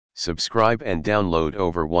Subscribe and download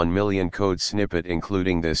over 1 million code snippet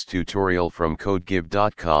including this tutorial from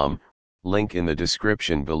codegive.com, link in the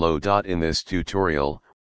description below. In this tutorial,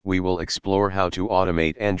 we will explore how to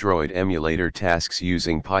automate Android emulator tasks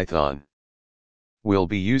using Python. We'll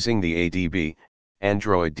be using the ADB,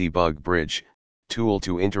 Android Debug Bridge, tool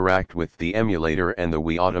to interact with the emulator and the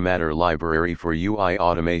Uiautomator library for UI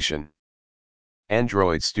automation.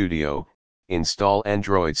 Android Studio, install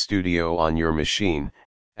Android Studio on your machine,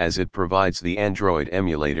 as it provides the Android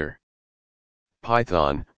emulator.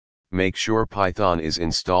 Python, make sure Python is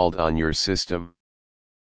installed on your system.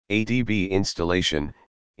 ADB Installation,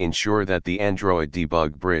 ensure that the Android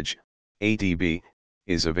Debug Bridge, ADB,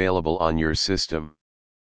 is available on your system.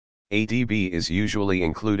 ADB is usually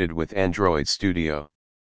included with Android Studio.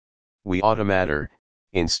 Uiautomator,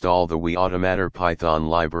 install the Uiautomator Python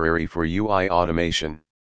library for UI automation.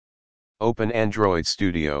 Open Android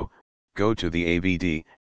Studio, go to the AVD,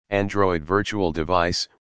 Android Virtual Device,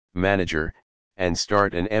 Manager, and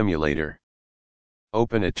start an emulator.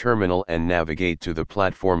 Open a terminal and navigate to the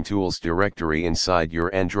Platform Tools directory inside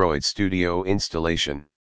your Android Studio installation.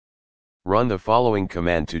 Run the following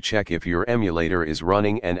command to check if your emulator is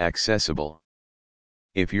running and accessible.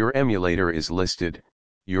 If your emulator is listed,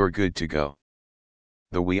 you're good to go.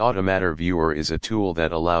 The Uiautomator Viewer is a tool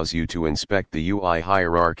that allows you to inspect the UI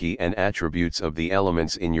hierarchy and attributes of the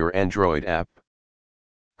elements in your Android app.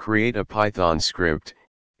 Create a Python script,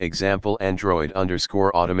 example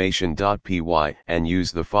Android_automation.py, and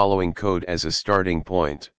use the following code as a starting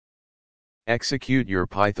point. Execute your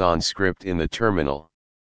Python script in the terminal.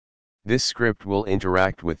 This script will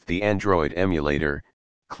interact with the Android emulator,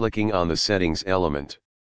 clicking on the settings element.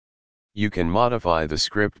 You can modify the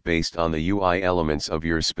script based on the UI elements of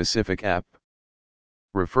your specific app.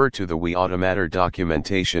 Refer to the Uiautomator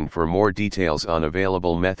documentation for more details on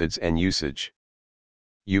available methods and usage.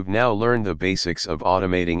 You've now learned the basics of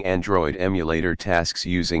automating Android emulator tasks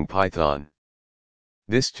using Python.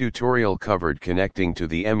 This tutorial covered connecting to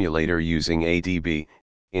the emulator using ADB,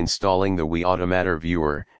 installing the Uiautomator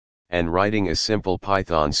Viewer, and writing a simple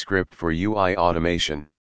Python script for UI automation.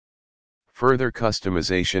 Further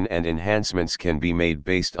customization and enhancements can be made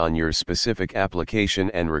based on your specific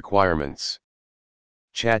application and requirements.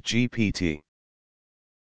 ChatGPT